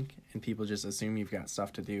 I think. And people just assume you've got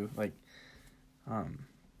stuff to do. Like,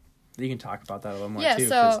 you can talk about that a little more, too. Yeah,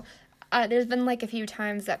 so there's been, like, a few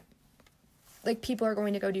times that, like, people are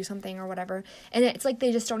going to go do something or whatever. And it's, like,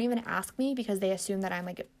 they just don't even ask me because they assume that I'm,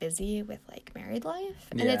 like, busy with, like, married life.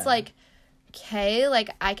 And it's, like, okay, like,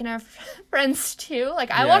 I can have friends, too. Like,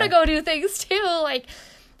 I want to go do things, too. Like,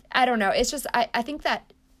 I don't know. It's just, I think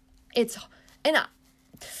that it's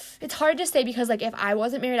hard to say because, like, if I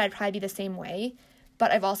wasn't married, I'd probably be the same way.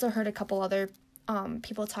 But I've also heard a couple other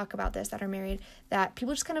people talk about this that are married, that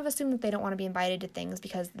people just kind of assume that they don't want to be invited to things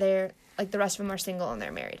because they're, like, the rest of them are single and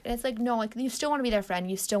they're married. And it's like, no, like, you still want to be their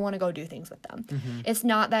friend. You still want to go do things with them. Mm-hmm. It's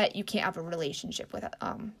not that you can't have a relationship with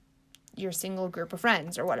your single group of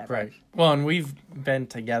friends or whatever. Right. Well, and we've been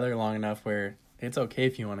together long enough where it's okay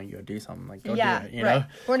if you want to go do something. Like, go do it, you know?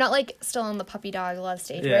 We're not, like, still on the puppy dog love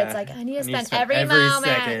stage where it's like, I need to spend every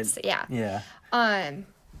moment. Second. Yeah.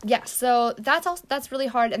 Yeah, so that's really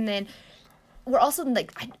hard. And then we're also,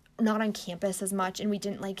 like, not on campus as much, and we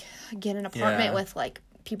didn't, like, get an apartment with, like,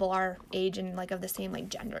 people our age and, like, of the same, like,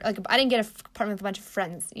 gender. Like, I didn't get an apartment with a bunch of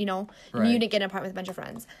friends, you know? Right. And you didn't get an apartment with a bunch of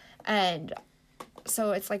friends. And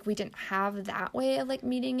so it's, like, we didn't have that way of, like,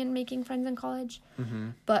 meeting and making friends in college. Mm-hmm.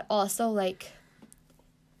 But also, like,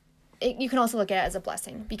 you can also look at it as a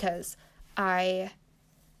blessing because we're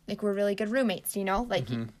really good roommates, you know? Like,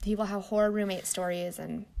 people have horror roommate stories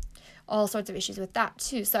and all sorts of issues with that,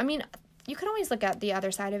 too. So, I mean, you can always look at the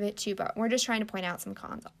other side of it, too, but we're just trying to point out some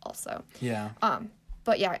cons also. Yeah.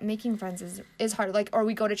 But, yeah, making friends is hard. Like, or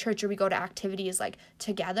we go to church or we go to activities, like,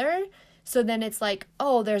 together. So then it's like,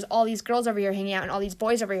 oh, there's all these girls over here hanging out and all these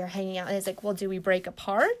boys over here hanging out. And it's like, well, do we break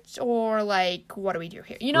apart? Or, like, what do we do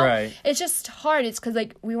here? You know? Right. It's just hard. It's because,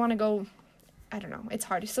 like, we want to go, I don't know. It's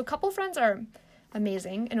hard. So couple friends are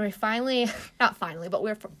amazing. And we're not finally, but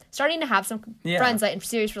we're starting to have some friends that in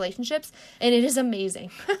serious relationships. And it is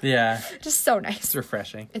amazing. Yeah. Just so nice. It's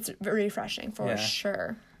refreshing. It's very refreshing for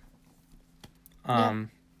sure.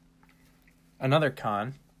 Another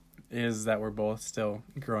con is that we're both still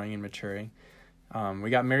growing and maturing. We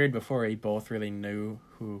got married before we both really knew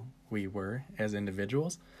who we were as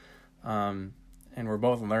individuals. And we're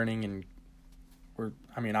both learning, and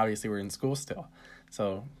obviously we're in school still.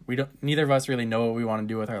 So neither of us really know what we want to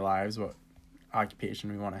do with our lives, what occupation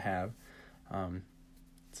we want to have.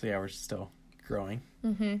 So yeah, we're still growing.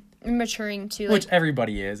 Mm-hmm. And maturing too. Which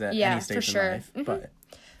everybody is at any stage for sure. in life.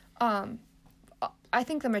 Mm-hmm. But I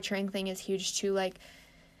think the maturing thing is huge too. Like,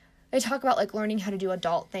 they talk about, like, learning how to do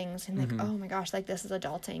adult things and, like, oh my gosh, like, this is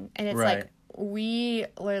adulting. And it's like, we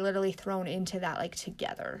were literally thrown into that, like,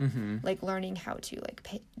 together. Mm-hmm. Like, learning how to,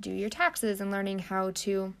 like, do your taxes and learning how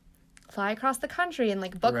to fly across the country and,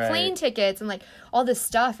 like, book plane tickets and, like, all this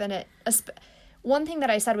stuff. And one thing that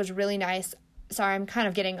I said was really nice. Sorry, I'm kind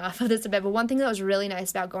of getting off of this a bit, but one thing that was really nice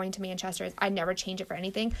about going to Manchester is I'd never change it for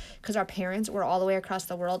anything because our parents were all the way across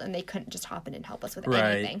the world and they couldn't just hop in and help us with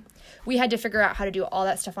anything. We had to figure out how to do all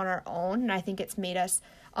that stuff on our own, and I think it's made us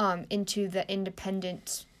into the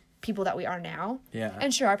independent people that we are now. Yeah.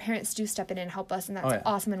 And sure, our parents do step in and help us, and that's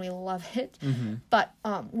awesome, and we love it. Mm-hmm. But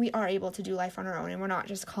we are able to do life on our own, and we're not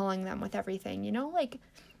just calling them with everything, you know? Like,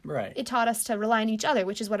 it taught us to rely on each other,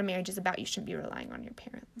 which is what a marriage is about. You shouldn't be relying on your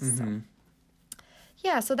parents. Mm-hmm. So.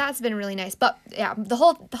 Yeah, so that's been really nice. But yeah, the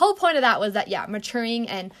whole point of that was that maturing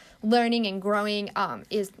and learning and growing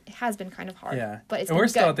has been kind of hard. Yeah, but we're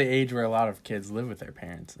still at the age where a lot of kids live with their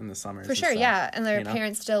parents in the summers. For sure, and their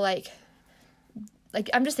parents still like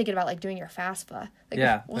I'm just thinking about, like, doing your FAFSA.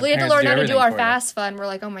 Like, we had to learn how to do our FAFSA, and we're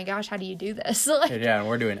like, oh my gosh, how do you do this? Like, and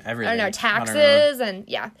we're doing everything. I don't know, taxes and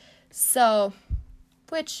so,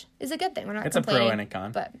 which is a good thing. We're not. It's complaining, a pro and a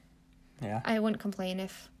con, but I wouldn't complain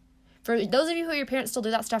if. For those of you who your parents still do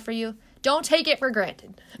that stuff for you, don't take it for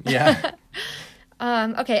granted. Yeah.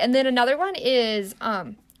 Okay, and then another one is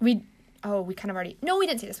we kind of already. No, we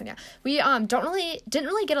didn't say this one yet. We didn't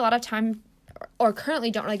really get a lot of time, or currently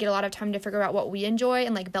don't really get a lot of time to figure out what we enjoy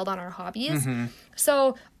and, like, build on our hobbies. Mm-hmm.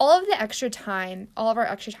 So all of our extra time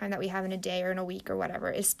that we have in a day or in a week or whatever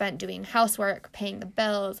is spent doing housework, paying the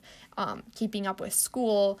bills, keeping up with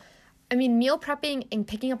school. I mean, meal prepping and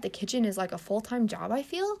picking up the kitchen is, like, a full-time job, I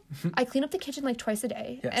feel. I clean up the kitchen, like, twice a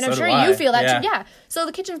day. Yeah, and I'm sure you feel that, too. Yeah. So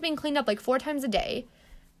the kitchen's being cleaned up, like, 4 times a day.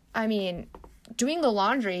 I mean, doing the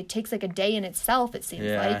laundry takes, like, a day in itself, it seems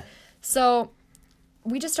like. So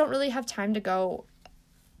we just don't really have time to go,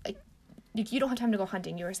 like, you don't have time to go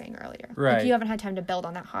hunting, you were saying earlier. Right. Like, you haven't had time to build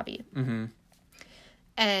on that hobby. Mm-hmm.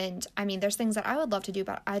 And, I mean, there's things that I would love to do,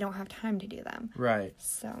 but I don't have time to do them. Right.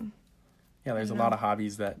 So. Yeah, there's a lot of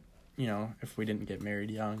hobbies that, you know, if we didn't get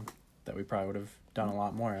married young, that we probably would have done a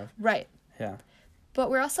lot more of. Right. Yeah. But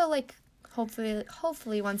we're also, like,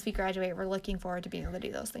 hopefully once we graduate, we're looking forward to being able to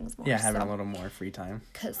do those things more. Yeah, having a little more free time,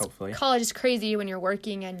 hopefully. College is crazy when you're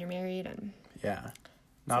working and you're married. And yeah.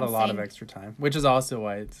 Not a lot of extra time, which is also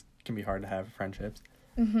why it can be hard to have friendships.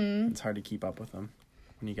 Mm-hmm. It's hard to keep up with them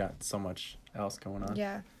when you got so much else going on.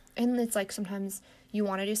 Yeah. And it's like sometimes you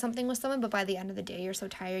want to do something with someone, but by the end of the day, you're so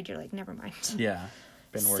tired, you're like, never mind. Yeah.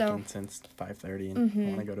 Been working since 5:30 and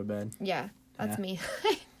want to go to bed. Yeah, that's me.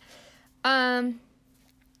 And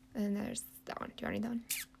there's that one. Do you want to read that one?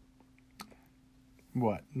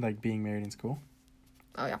 What? Like being married in school?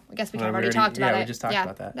 Oh, yeah. I guess we already talked about it. Yeah, we just talked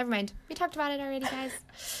about that. Never mind. We talked about it already, guys.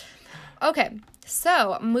 Okay.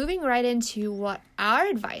 So, moving right into what our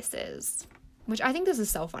advice is, which I think this is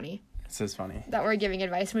so funny. This is funny. That we're giving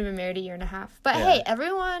advice. We've been married a year and a half. But hey,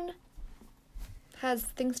 everyone has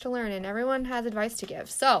things to learn and everyone has advice to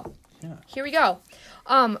give. So, here we go.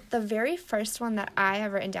 The very first one that I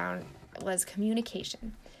have written down was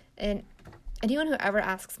communication. And anyone who ever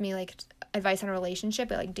asks me, like, advice on a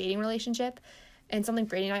relationship, like dating relationship, and something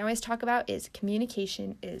Brady and I always talk about is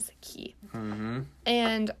communication is key. Mm-hmm.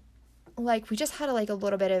 And, like, we just had a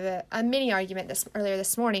little bit of a mini argument earlier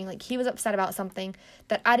this morning. Like, he was upset about something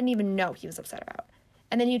that I didn't even know he was upset about.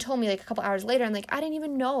 And then you told me, like, a couple hours later, and, like, I didn't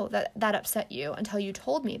even know that upset you until you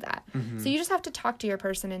told me that. Mm-hmm. So you just have to talk to your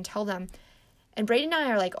person and tell them. And Brady and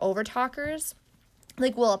I are, like, over-talkers.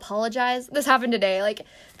 Like, we'll apologize. This happened today. Like,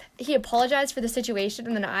 he apologized for the situation,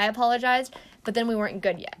 and then I apologized, but then we weren't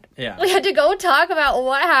good yet. Yeah. We had to go talk about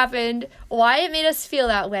what happened, why it made us feel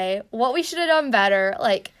that way, what we should have done better.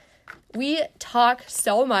 Like, we talk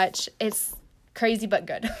so much. It's crazy but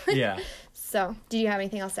good. Yeah. So, do you have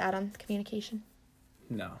anything else to add on communication?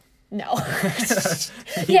 No. No.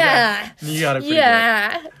 Yeah. You got it pretty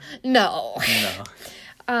good. No.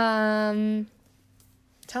 No.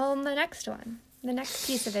 Tell them the next one. The next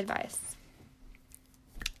piece of advice.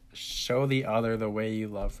 Show the other the way you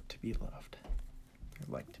love to be loved.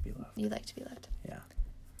 Or like to be loved. You like to be loved. Yeah.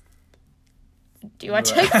 Do you want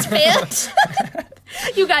to expand?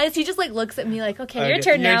 You guys, he just like looks at me like, okay, your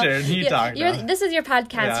turn now. Your turn. You talk now. This is your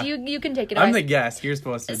podcast. Yeah. You can take it away. I'm the guest. You're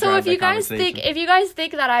supposed to. So if you guys think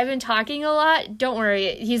that I've been talking a lot, don't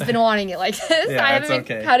worry. He's been wanting it like this. Yeah, I haven't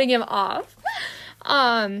been cutting him off.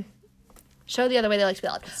 Show the other way they like to be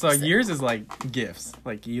loved. So yours is like gifts.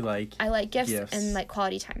 Like you like. I like gifts and like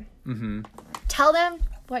quality time. Mm-hmm. Tell them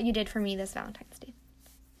what you did for me this Valentine's Day.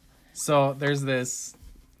 So there's this,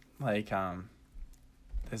 like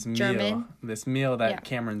this meal that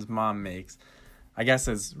Cameron's mom makes. I guess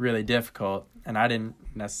is really difficult, and I didn't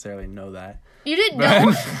necessarily know that. You didn't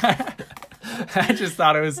know? I just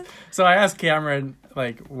thought it was. So I asked Cameron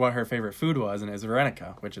like what her favorite food was, and it was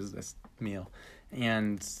Varenica, which is this meal,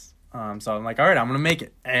 and. So I'm like, all right, I'm going to make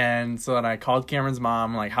it. And so then I called Cameron's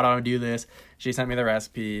mom, like, how do I do this? She sent me the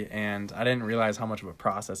recipe, and I didn't realize how much of a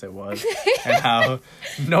process it was and how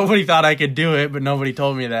nobody thought I could do it, but nobody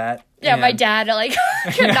told me that. Yeah, my dad, like,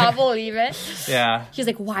 could not believe it. Yeah. He was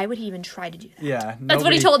like, why would he even try to do that? Yeah. That's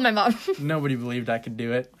what he told my mom. Nobody believed I could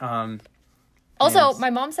do it. Also,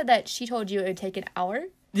 my mom said that she told you it would take an hour.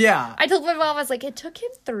 Yeah. I told my mom, I was like, it took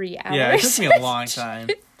him 3 hours. Yeah, it took me a long time.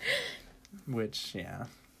 Which, yeah.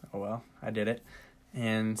 Oh, well, I did it.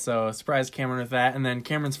 And so surprised Cameron with that. And then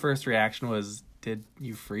Cameron's first reaction was, did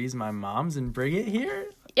you freeze my mom's and bring it here?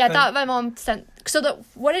 Yeah, I thought my mom sent... So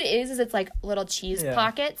what it is it's like little cheese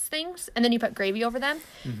pockets things. And then you put gravy over them.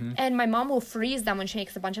 Mm-hmm. And my mom will freeze them when she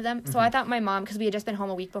makes a bunch of them. So I thought my mom... Because we had just been home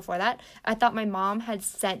a week before that. I thought my mom had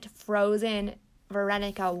sent frozen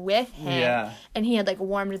Varenica with him. Yeah. And he had like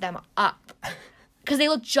warmed them up. Because they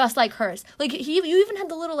look just like hers. Like, you even had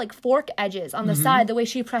the little, like, fork edges on the side, the way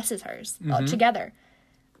she presses hers together.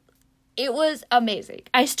 It was amazing.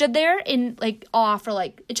 I stood there in, like, awe for,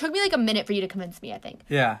 like... It took me, like, a minute for you to convince me, I think.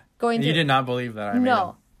 Yeah. You did not believe that I made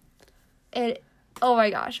them. Oh,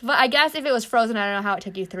 my gosh. But I guess if it was frozen, I don't know how it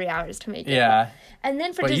took you 3 hours to make it. Yeah. And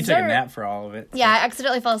then for dessert... But you took a nap for all of it. So. Yeah, I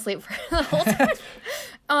accidentally fell asleep for the whole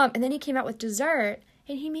time. And then he came out with dessert...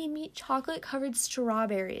 And he made me chocolate-covered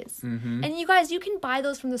strawberries. Mm-hmm. And you guys, you can buy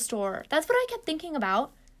those from the store. That's what I kept thinking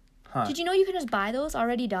about. Huh. Did you know you can just buy those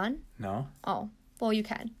already done? No. Oh. Well, you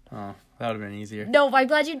can. Oh, that would have been easier. No, I'm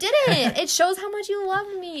glad you didn't. It shows how much you love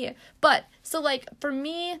me. But, so, like, for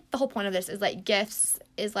me, the whole point of this is, like, gifts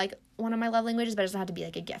is, like, one of my love languages, but it doesn't have to be,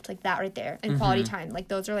 like, a gift. Like, that right there. And quality time. Like,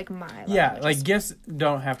 those are, like, my love languages. Like, gifts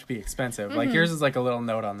don't have to be expensive. Like, yours is, like, a little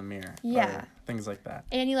note on the mirror. Yeah. Things like that.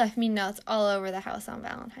 And you left me notes all over the house on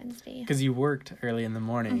Valentine's Day. Because you worked early in the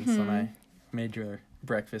morning, so I made your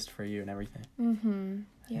breakfast for you and everything.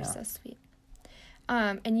 You're so sweet.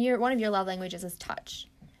 And one of your love languages is touch.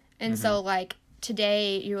 And so, like,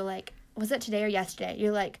 today, you were like, was it today or yesterday?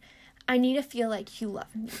 You're like, I need to feel like you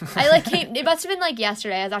love me. I, like, it must have been, like,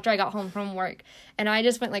 yesterday, as after I got home from work. And I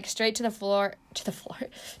just went, like, straight to the floor,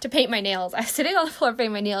 to paint my nails. I was sitting on the floor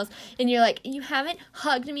painting my nails. And you're like, you haven't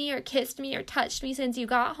hugged me or kissed me or touched me since you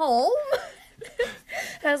got home?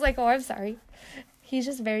 And I was like, oh, I'm sorry. He's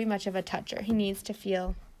just very much of a toucher. He needs to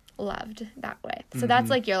feel loved that way. So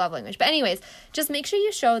that's like your love language. But anyways, just make sure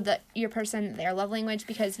you show your person their love language,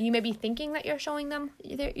 because you may be thinking that you're showing them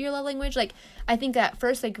your love language. Like, I think that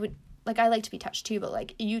first, like I like to be touched too, but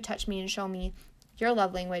like you touch me and show me your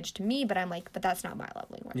love language to me, but I'm like, but that's not my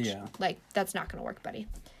love language. Yeah. Like, that's not gonna work, buddy.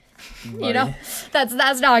 You know, that's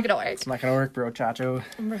not gonna work. It's not gonna work, bro chacho.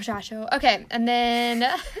 Okay, and then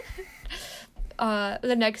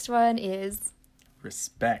the next one is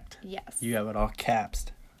respect. Yes. You have it all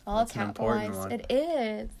capsed. All capitalized. It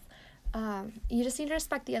is. You just need to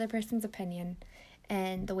respect the other person's opinion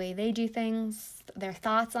and the way they do things, their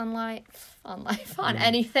thoughts on life, on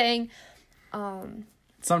anything.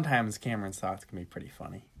 Sometimes Cameron's thoughts can be pretty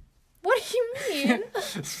funny. What do you mean?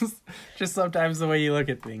 Just sometimes the way you look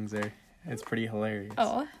at things it's pretty hilarious.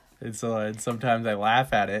 Oh. And sometimes I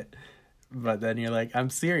laugh at it, but then you're like, I'm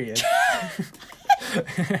serious.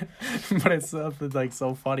 But it's something like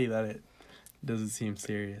so funny that it doesn't seem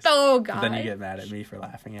serious. Oh, God. But then you get mad at me for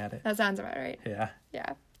laughing at it. That sounds about right. Yeah.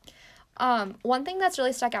 Yeah. One thing that's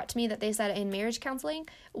really stuck out to me that they said in marriage counseling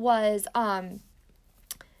was, I'm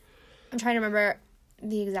trying to remember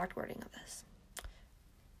the exact wording of this.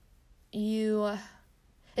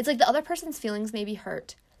 It's like the other person's feelings may be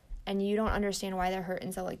hurt, and you don't understand why they're hurt,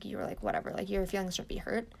 and so, like, you were like, whatever, like, your feelings shouldn't be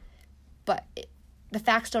hurt, but the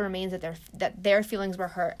fact still remains that their feelings were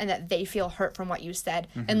hurt, and that they feel hurt from what you said,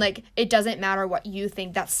 and, like, it doesn't matter what you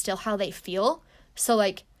think, that's still how they feel, so,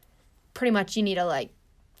 like, pretty much you need to, like,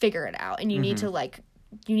 figure it out, and you need to, like,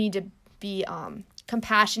 you need to be,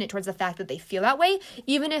 compassionate towards the fact that they feel that way,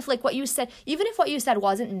 even if what you said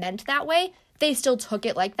wasn't meant that way, they still took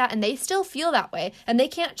it like that, and they still feel that way, and they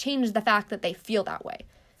can't change the fact that they feel that way,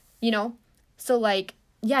 you know? So, like,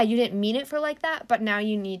 yeah, you didn't mean it for like that, but now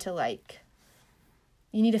you need to, like,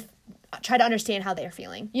 try to understand how they're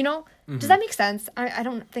feeling, you know? Does that make sense? I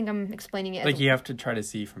don't think I'm explaining it. Like, you have to try to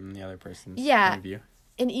see from the other person's point of view.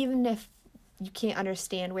 And even if you can't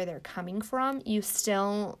understand where they're coming from, you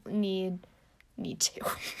still need to.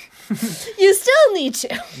 You still need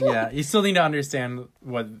to. Yeah, you still need to understand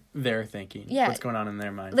what they're thinking. Yeah. What's going on in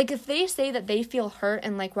their mind. Like, if they say that they feel hurt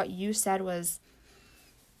and, like, what you said was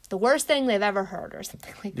the worst thing they've ever heard or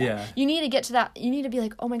something like that. Yeah. You need to get to that. You need to be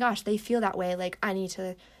like, oh my gosh, they feel that way. Like, I need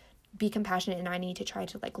to be compassionate and I need to try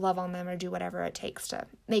to, like, love on them or do whatever it takes to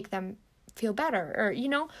make them feel better, or, you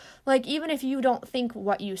know, like, even if you don't think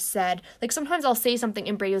what you said, like, sometimes I'll say something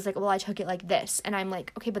and Brady was like, well, I took it like this, and I'm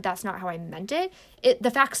like, okay, but that's not how I meant it. The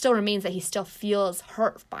fact still remains that he still feels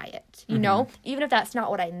hurt by it, you know, even if that's not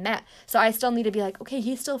what I meant. So I still need to be like, okay,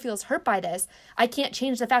 he still feels hurt by this. I can't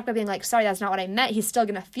change the fact by being like, sorry, that's not what I meant. He's still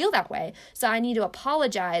gonna feel that way, so I need to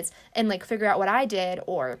apologize and, like, figure out what I did,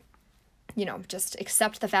 or, you know, just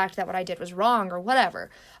accept the fact that what I did was wrong or whatever.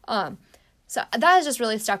 So that has just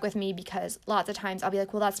really stuck with me, because lots of times I'll be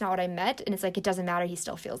like, well, that's not what I meant. And it's like, it doesn't matter. He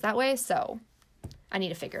still feels that way. So I need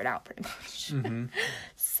to figure it out pretty much.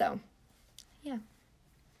 So, yeah.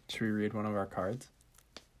 Should we read one of our cards?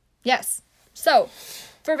 Yes. So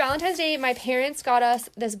for Valentine's Day, my parents got us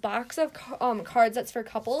this box of cards that's for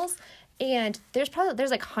couples. And there's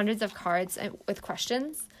like hundreds of cards with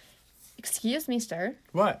questions. Excuse me, sir.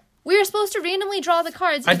 What? We were supposed to randomly draw the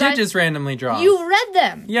cards. I did just randomly draw. You read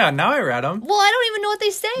them. Yeah, now I read them. Well, I don't even know what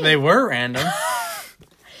they say. They were random.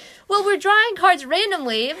 Well, we're drawing cards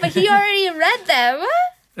randomly, but he already read them.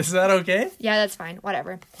 Is that okay? Yeah, that's fine.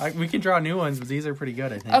 Whatever. We can draw new ones, but these are pretty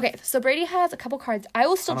good, I think. Okay, so Brady has a couple cards. I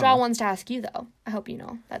will still draw ones to ask you, though. I hope you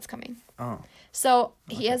know that's coming. Oh. So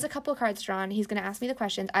he has a couple of cards drawn. He's going to ask me the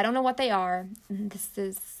questions. I don't know what they are. This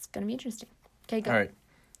is going to be interesting. Okay, go. All right.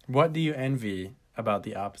 What do you envy about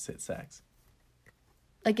the opposite sex?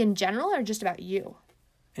 Like, in general, or just about you?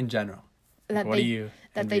 In general. That what do you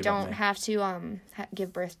that they don't have to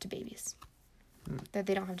give birth to babies. That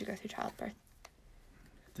they don't have to go through childbirth.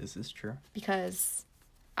 This is true. Because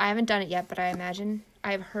I haven't done it yet, but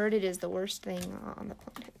I've heard it is the worst thing on the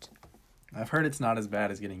planet. I've heard it's not as bad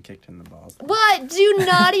as getting kicked in the balls. What? Do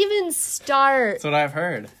not even start. That's what I've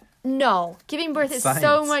heard. No. Giving birth is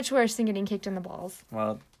so much worse than getting kicked in the balls.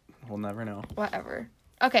 Well, we'll never know. Whatever.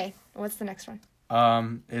 Okay, what's the next one?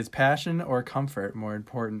 Is passion or comfort more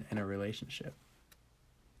important in a relationship?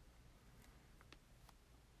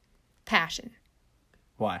 Passion.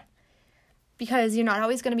 Why? Because you're not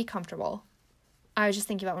always going to be comfortable. I was just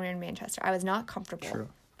thinking about when we were in Manchester. I was not comfortable. True.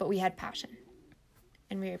 But we had passion.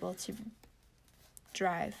 And we were able to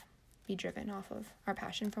be driven off of our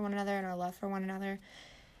passion for one another and our love for one another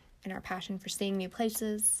and our passion for seeing new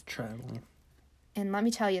places. Traveling. And let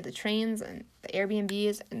me tell you, the trains and the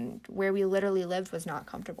Airbnbs and where we literally lived was not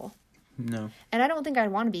comfortable. No. And I don't think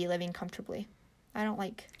I'd want to be living comfortably. I don't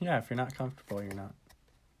like... Yeah, if you're not comfortable, you're not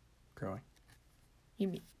growing.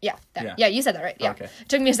 Yeah, you said that right. Yeah. Okay.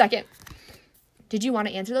 Took me a second. Did you want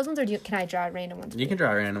to answer those ones, or can I draw random ones? You can draw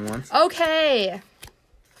random ones. Okay.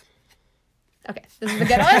 Okay, this is a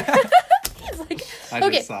good one. He's like, I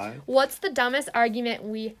just saw it. What's the dumbest argument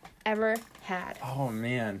we ever had? Oh,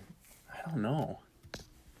 man. I don't know.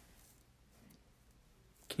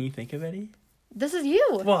 Can you think of any? This is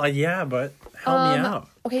you. Well, yeah, but help me out.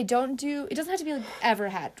 Okay, it doesn't have to be like ever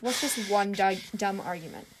had. What's just one dumb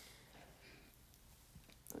argument?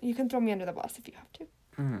 You can throw me under the bus if you have to.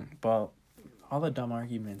 Well, all the dumb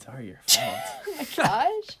arguments are your fault. Oh my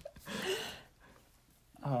gosh.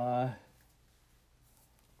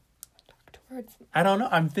 I don't know.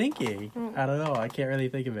 I'm thinking. I don't know. I can't really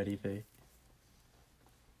think of anything.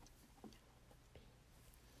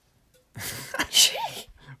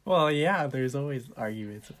 Well, yeah, there's always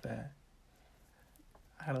arguments with that.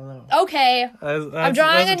 I don't know. Okay. I'm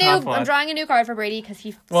drawing a new card for Brady because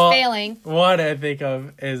he's failing. What I think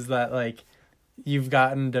of is that, like, you've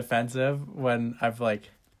gotten defensive when I've,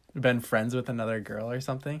 like, been friends with another girl or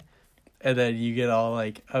something, and then you get all,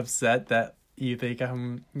 like, upset that you think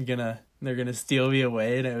they're gonna steal me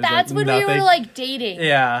away, and it was that's when nothing. we were, like, dating.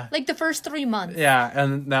 Yeah. Like, the first 3 months. Yeah,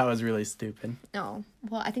 and that was really stupid. No.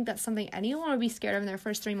 Well, I think that's something anyone would be scared of in their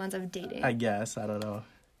first 3 months of dating. I guess. I don't know.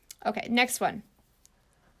 Okay, next one.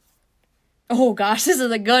 Oh, gosh, this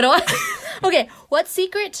is a good one. Okay, what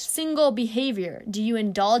secret single behavior do you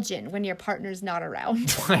indulge in when your partner's not around?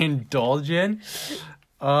 Do I indulge in?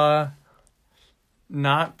 Not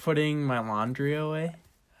putting my laundry away,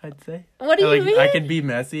 I'd say. What do you mean? I could be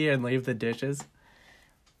messy and leave the dishes.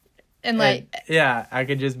 And like... yeah, I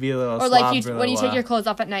could just be a little or slob like when you take your clothes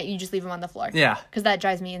off at night, you just leave them on the floor. Yeah. Because that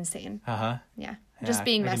drives me insane. Uh-huh. Yeah. Just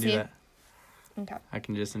being messy. I can do that. Okay. I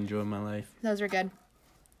can just enjoy my life. Those were good.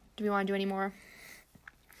 Do we want to do any more?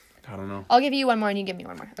 I don't know. I'll give you one more and you give me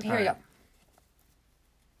one more. Okay, here we right.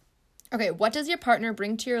 go. Okay, what does your partner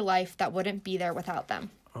bring to your life that wouldn't be there without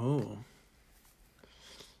them? Oh.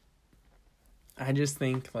 I just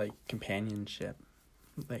think, like, companionship.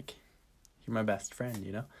 Like, you're my best friend,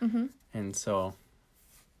 you know? Mm-hmm. And so,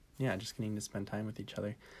 yeah, just getting to spend time with each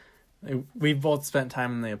other. We've both spent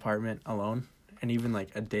time in the apartment alone, and even, like,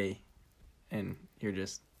 a day. And you're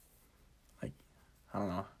just, like, I don't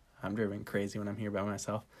know. I'm driven crazy when I'm here by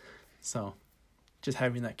myself. So, just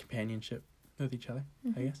having that companionship with each other,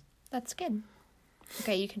 I guess. That's good.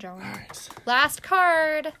 Okay, you can draw one. All right. Last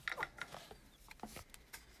card.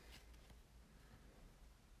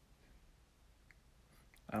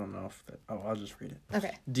 I don't know if that... Oh, I'll just read it.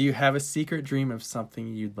 Okay. Do you have a secret dream of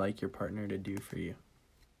something you'd like your partner to do for you?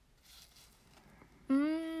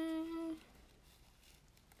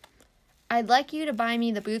 I'd like you to buy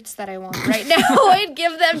me the boots that I want right now and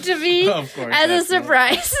give them to me Of course, as a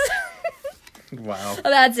surprise. Wow.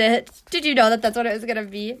 That's it. Did you know that that's what it was going to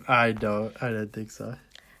be? I didn't think so.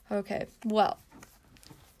 Okay. Well,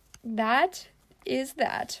 that is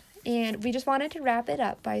that. And we just wanted to wrap it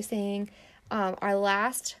up by saying our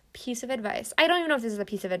last piece of advice. I don't even know if this is a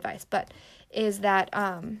piece of advice, but is that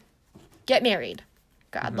get married.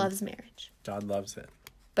 God loves marriage. God loves it.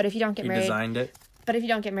 But if you don't get married... He designed it. But if you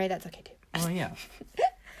don't get married, that's okay too. Oh, yeah.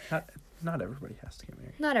 Not everybody has to get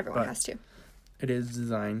married. Not everyone has to. It is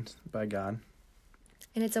designed by God.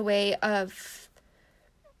 And it's a way of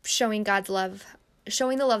showing God's love,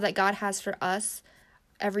 showing the love that God has for us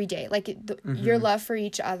every day. Like, your love for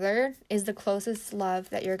each other is the closest love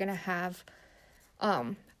that you're going to have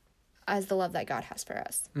as the love that God has for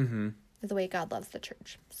us. Mm-hmm. Is the way God loves the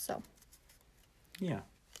church. So. Yeah.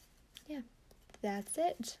 Yeah. That's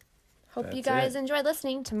it. Hope you guys enjoyed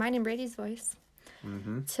listening to mine and Brady's voice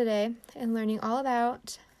today and learning all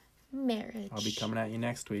about marriage. I'll be coming at you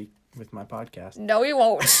next week with my podcast. No, we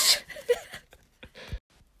won't.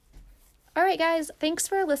 All right. right, guys, thanks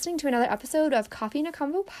for listening to another episode of Coffee and a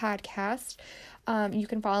Convo podcast. You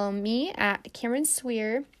can follow me at Cameron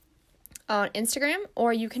Swear on Instagram,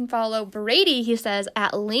 or you can follow Brady, he says,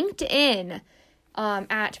 at LinkedIn,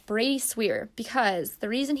 at Brady Swear, because the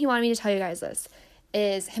reason he wanted me to tell you guys this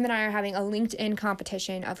is him and I are having a LinkedIn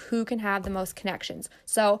competition of who can have the most connections.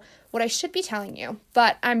 So what I should be telling you,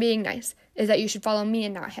 but I'm being nice, is that you should follow me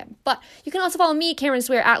and not him. But you can also follow me, Cameron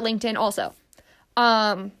Swear, at LinkedIn also.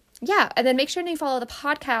 Yeah, and then make sure to follow the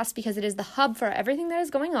podcast because it is the hub for everything that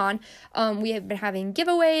is going on. We have been having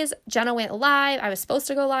giveaways. Jenna went live. I was supposed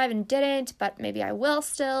to go live and didn't, but maybe I will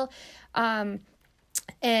still. And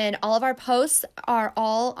all of our posts are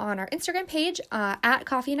all on our Instagram page, at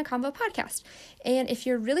Coffee and a Convo podcast. And if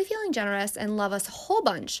you're really feeling generous and love us a whole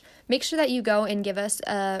bunch, make sure that you go and give us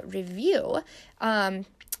a review.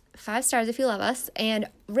 5 stars if you love us. And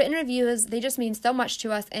written reviews, they just mean so much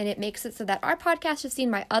to us, and it makes it so that our podcast is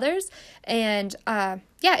seen by others. And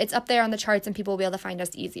it's up there on the charts and people will be able to find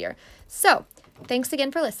us easier. So thanks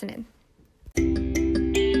again for listening.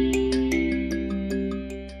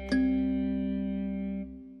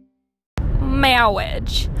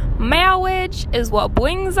 Marriage. Marriage is what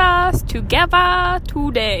brings us together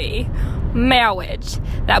today. Marriage.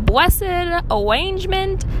 That blessed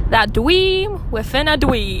arrangement, that dream within a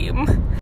dream.